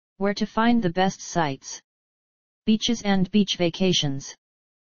Where to find the best sites, beaches and beach vacations.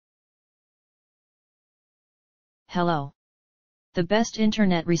 Hello. The best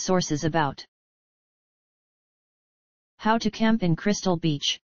internet resources about how to camp in Crystal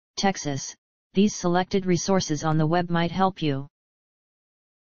Beach, Texas. These selected resources on the web might help you.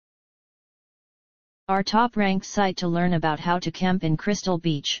 Our top-ranked site to learn about how to camp in Crystal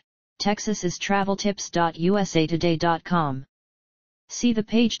Beach, Texas is traveltips.usatoday.com. See the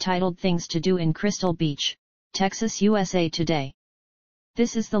page titled Things to Do in Crystal Beach, Texas, USA Today.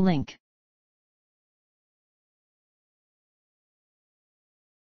 This is the link.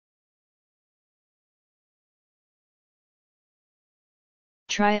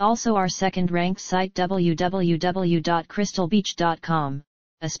 Try also our second-ranked site www.crystalbeach.com,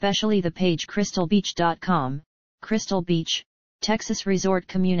 especially the page crystalbeach.com, Crystal Beach, Texas Resort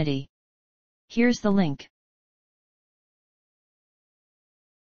Community. Here's the link.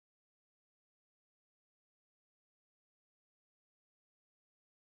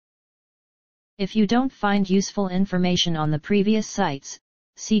 If you don't find useful information on the previous sites,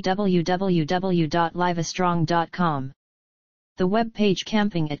 see www.livestrong.com. The web page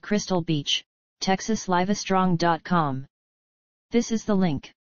Camping at Crystal Beach, Texas, livestrong.com. This is the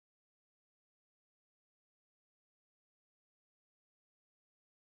link.